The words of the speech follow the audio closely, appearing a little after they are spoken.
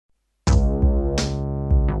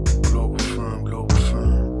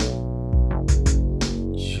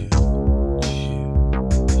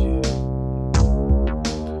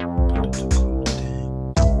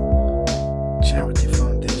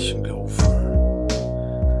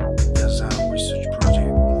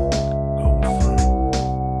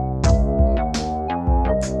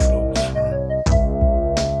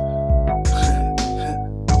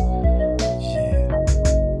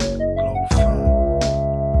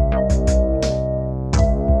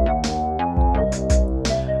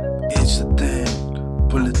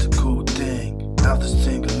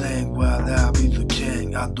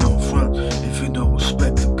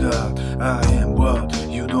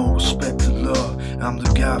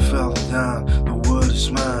God fell down, the world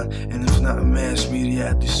is mine, and if not a mass media,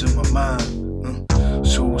 at least in my mind.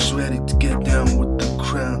 So I was ready to get down with the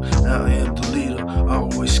crown. Now I am the leader, I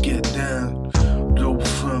always get down.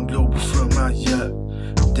 Globalfirm, not yet.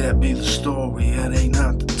 That be the story, it ain't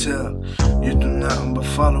not to tell. You do nothing but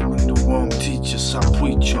following the wrong teachers. I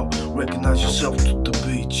preach, yo. Recognize yourself to the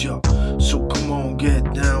beat, yo. So come on, get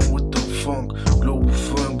down with the funk.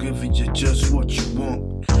 Globalfirm, giving you just what you want.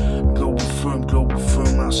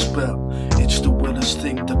 Globalfirm, I spell. It's the realest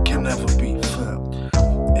thing that can never be felt.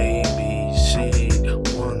 A, B, C,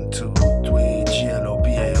 1, 2, 3, G, L, O, B,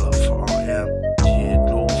 A, L, F, R, M. Yeah,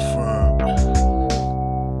 Globalfirm.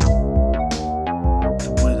 The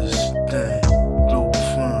realest thing,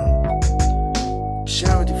 Globalfirm.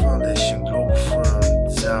 Charity Foundation, Globalfirm.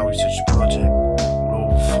 Design Research Project,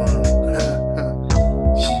 Globalfirm.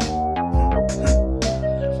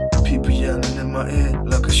 People yelling in my ear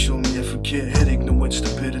like a show me if a kid. Headache, no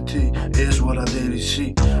stupidity is what I daily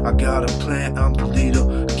see. I got a plan, I'm the leader.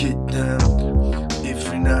 Get down. If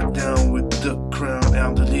you're not down with the crown,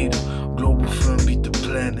 I'm the leader. Globalfirm beat the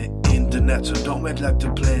planet. Internet, so don't act like the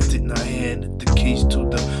planet. Now hand the keys to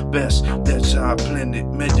the best. That's how I planned it.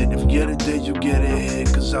 Meant it. If you get it there, you get it here.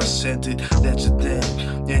 Cause I sent it. That's the thing.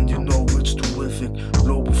 And you know it's terrific.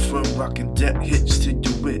 Globalfirm rocking that hits till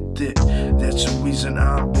you with it. That's the reason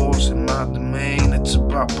I'm boss in my domain. It's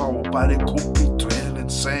about power by the copy to hell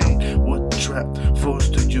insane. What trap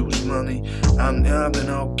forced to use money? I'm having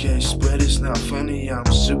okay, spread it's not funny. I'm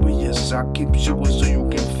serious. I keep you so you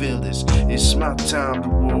can feel this. It's my time to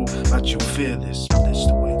rule, but you feel this. That's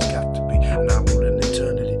the way it's got to be. And I'm ruling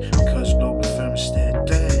eternity because Globalfirm is that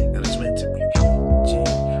thing that it's meant to be.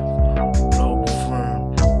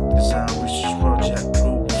 Globalfirm, Design Research Project,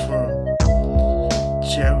 Globalfirm,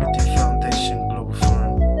 Charity Foundation,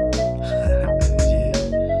 Globalfirm.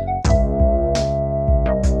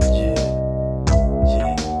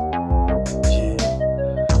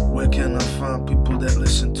 Where can I find people that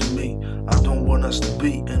listen to me? I don't want us to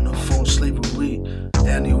be in a forced slavery.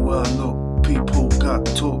 Anywhere I look, people got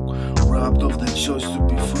took, robbed of their choice to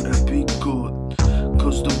be free and be good.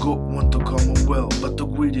 Cause the good want the commonwealth, but the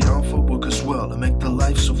greedy aren't for work as well, and make the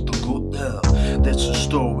lives of the good hell. That's a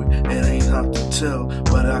story, it ain't hard to tell,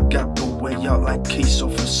 but I got the way out like case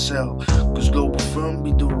of a cell. Cause Globalfirm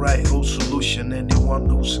be the right whole solution. Anyone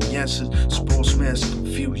who's against it supports mass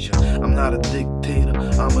confusion. I'm not a dictator,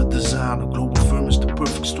 I'm a designer. Globalfirm is the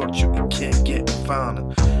perfect structure, you can't get finer.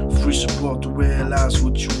 Free support to realize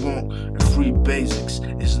what you want, and free basics,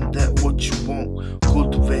 isn't that what you want?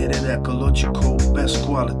 Cultivated, ecological, best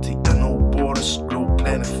quality, and no borders, globe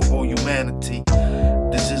planet for all humanity.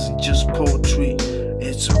 This isn't just poetry,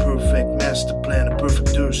 it's a perfect master plan, a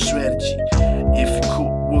perfect earth strategy. If you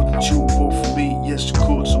could, wouldn't you vote for me? Yes you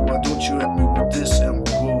could, so why don't you help me with this? I'm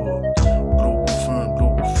good.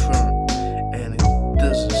 Globalfirm, and it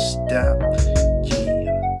doesn't stop.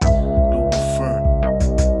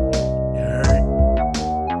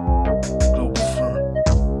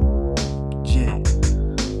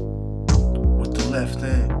 Left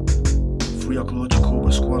hand, free ecological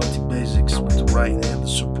best quality basics with the right hand, the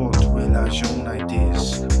support to realize your own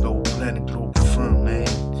ideas. Global planet, Globalfirm, man.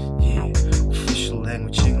 Yeah, official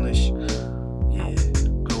language English.